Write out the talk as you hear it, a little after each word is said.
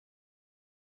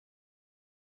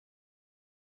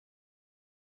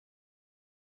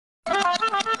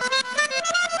What's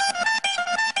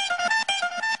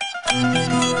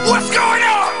going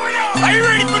on? Are you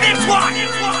ready for this one?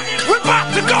 We're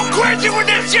about to go crazy with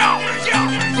this, yo.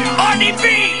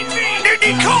 RDB,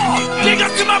 Niddy Call, big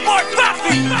up to my boy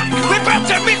Puffy. We're about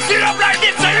to mix it up like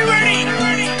this. Are you ready?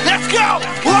 Let's go.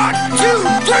 1, 2,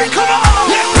 3, come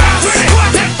on. Let's ride with it.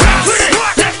 Let's ride with it.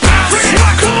 Let's ride with it.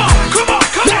 Come on, come on,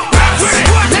 come on. Let's ride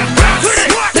with it. Let's ride with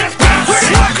it. Let's ride with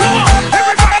it. Come on,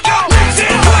 everybody go. Mix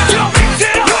it up. Yo, mix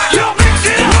it up. Yo, mix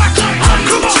it up.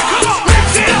 Come on, come on. Mix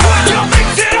it up. Yo,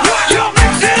 mix it up. Yo,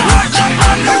 mix it up.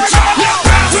 Let's ride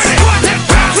with it. Let's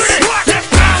ride with it. Let's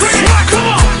ride with it. Come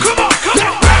on, come on, come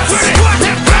on. Let's ride with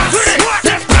it. Let's ride with it.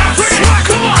 Let's ride with it.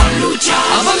 Come on.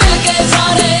 अब मिलके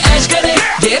सारे ऐश करें,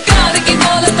 ये प्यार की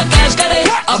दौलत cash करें।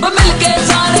 अब मिलके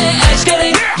सारे ऐश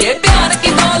करें, ये प्यार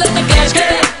की दौलत कैश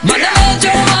करें। मन में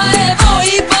जो आए वो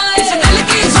ही पाए, इस दिल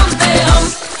की सुनते हम।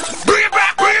 Bring it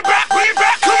back, bring it back, bring it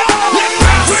back. Come on. Let's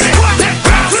ride with it. Let's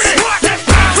ride with it. Let's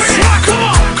ride with it. Come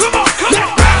on, come on, come on.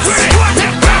 Let's ride with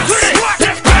it. Let's ride with it.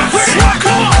 Let's ride with it.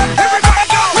 Come on, everybody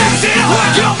go. Mix it up.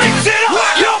 Yo, mix it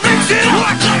up. Yo, mix it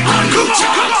up. Come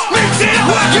on, mix it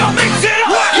up. Yo, mix it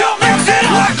up. Yo, mix it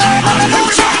up. Let's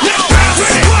ride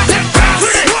with it. Let's ride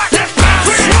with it. Let's ride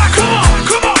with it. Come on,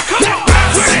 come on, come on.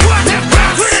 Let's ride with it. Let's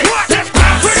ride with it. Let's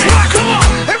ride with it. Come on,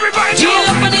 everybody ji go.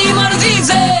 अपनी मर्जी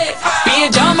से पिए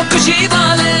जाम खुशी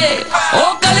वाले, ओ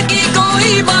कल की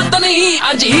कोई बात नहीं,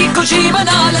 आज ही खुशी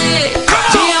मना ले।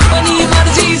 जी अपनी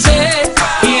मर्जी से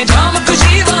पिए जाम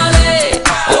खुशी वाले,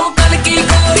 ओ कल की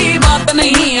कोई बात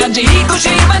नहीं, आज ही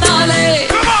खुशी मना ले।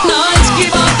 ना इसकी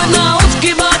बात ना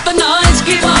उसकी बात, ना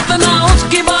इसकी बात ना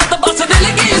उसकी बात, बस दिल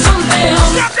की सुनते हम।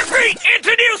 Stop the beat,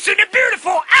 introducing the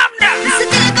beautiful Amna. इस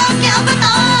दिल को क्या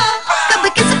बता, कब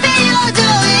किस पे आ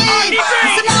जाए,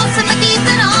 इस मौसम की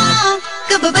तरह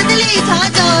कब बदली छा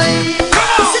जाए।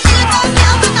 इस दिल को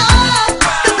क्या बता,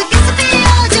 कब किस पे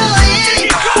आ जाए,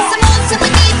 इस मौसम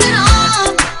की तरह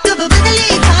कब बदली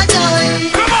छा जाए।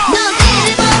 ना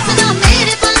तेरे पास ना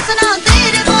मेरे पास, ना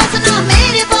तेरे पास ना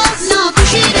मेरे पास, ना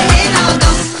खुशी रहे ना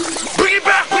गम। Bring it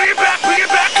back, bring it back, bring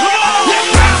it back. Come on, let's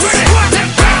ride with it.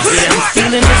 Let's ride with it. Yeah, I'm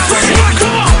feeling this one, baby.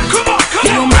 Come on, come on, come on.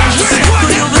 You don't mind just put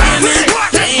it over there, man?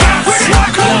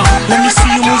 Yo, let me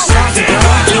see you move sexy, girl.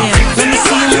 Yeah, let me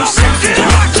see you move sexy,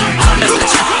 girl.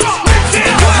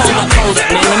 Hold up,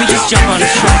 man. Let me just jump on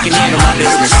this track and handle my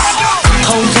business.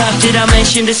 Hold up, did I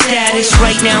mention the status?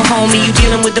 Right now, homie, you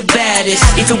dealing with the baddest.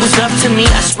 If it was up to me,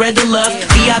 I spread the love.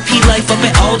 VIP life up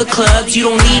at all the clubs. You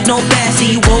don't need no bassy,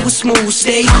 you always smooth.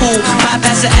 Stay cool,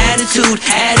 bypass the attitude.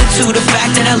 The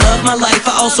fact that I love my life.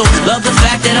 I also love the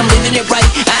fact that I'm living it right.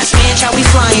 Ask me how we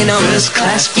flying on first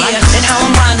class, yeah. And how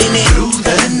I'm rhyming it,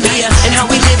 yeah. And how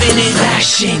we living it,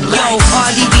 yo,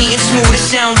 RDB and smooth, it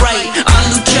sound right.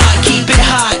 Alucha, keep it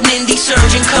hot. Nindy,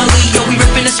 Surgeon, Cully, yo, we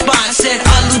ripping the spot. Said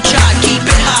Alucha, keep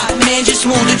it hot. Man, just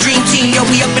move the dream team, yo,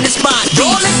 we up in the spot. जो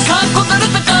लिखा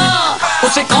कुदरत का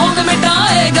उसे कौन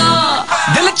मिटाएगा,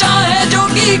 दिल चाहे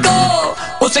जोगी को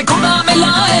उसे खुदा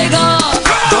मिलाएगा।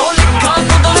 जो लिखा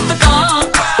कुदरत का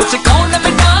उसे कौन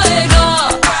मिटाएगा,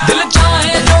 दिल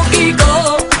चाहे जोगी को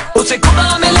उसे खुदा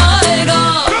मिलाएगा।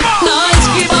 ना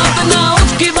इसकी बात ना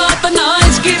उसकी बात, ना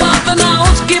इसकी बात ना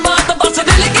उसकी बात, बस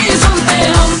दिल की सुनते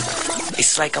हम।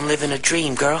 It's like I'm living a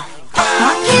dream, girl.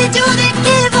 आंखें जो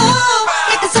देखे वो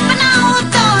एक सपना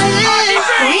होता है,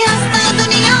 कोई हंसता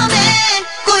दुनिया में,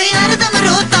 कोई हरदम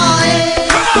रोता है।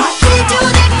 आंखें जो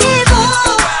देखे वो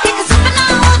एक सपना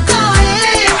होता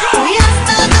है, कोई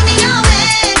हंसता दुनिया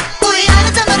में, कोई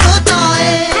हरदम रोता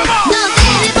है। ना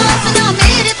तेरे पास ना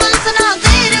मेरे पास, ना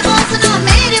तेरे पास ना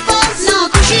मेरे पास, ना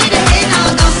खुशी रहे ना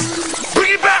गम।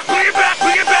 Bring it back, bring it back,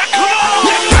 bring it back. Come on,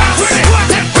 let's ride with it.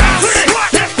 Let's ride with it.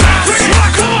 Let's ride with it.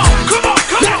 Come on, come on,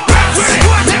 come on. Let's ride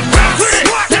with it. Let's ride with it.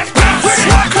 Let's ride with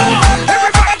it. Come on,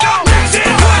 everybody go. Mix it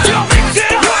up. Yo, mix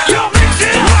it up. Yo, mix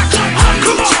it up.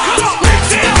 Come on, come on. Mix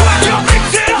it up. Yo, mix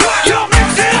it up. Yo, mix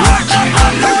it up.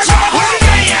 Where did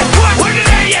they at? Where did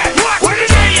they at? Where did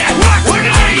they at? Where did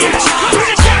they at? Where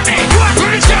did Johnny? Where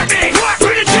did Johnny?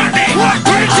 Where did Johnny?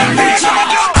 Where did Johnny?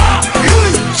 You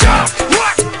jump.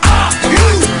 What? You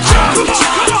jump.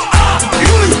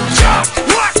 You jump.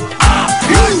 What?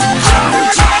 You jump.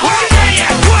 Where did they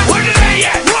at? Where did they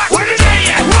at? Where did they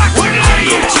at? Where did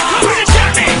they at? Where did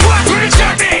Johnny? Where did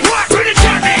Johnny? Where did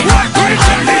Johnny? Where did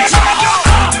Johnny?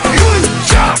 You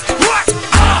jump. What?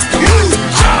 You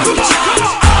jump.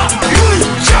 You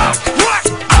jump. What?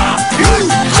 You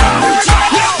jump. Let's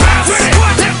ride with it.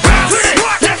 Let's ride with it.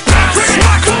 Let's ride with it.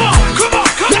 Come on, come on,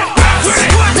 come on. Let's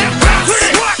ride with it. Let's ride with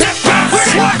it. Let's ride with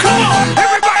it. Come on,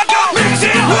 everybody go. Mix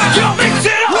it up. Yo, mix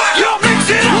it up. Yo, mix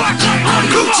it up. Come on,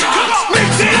 come on.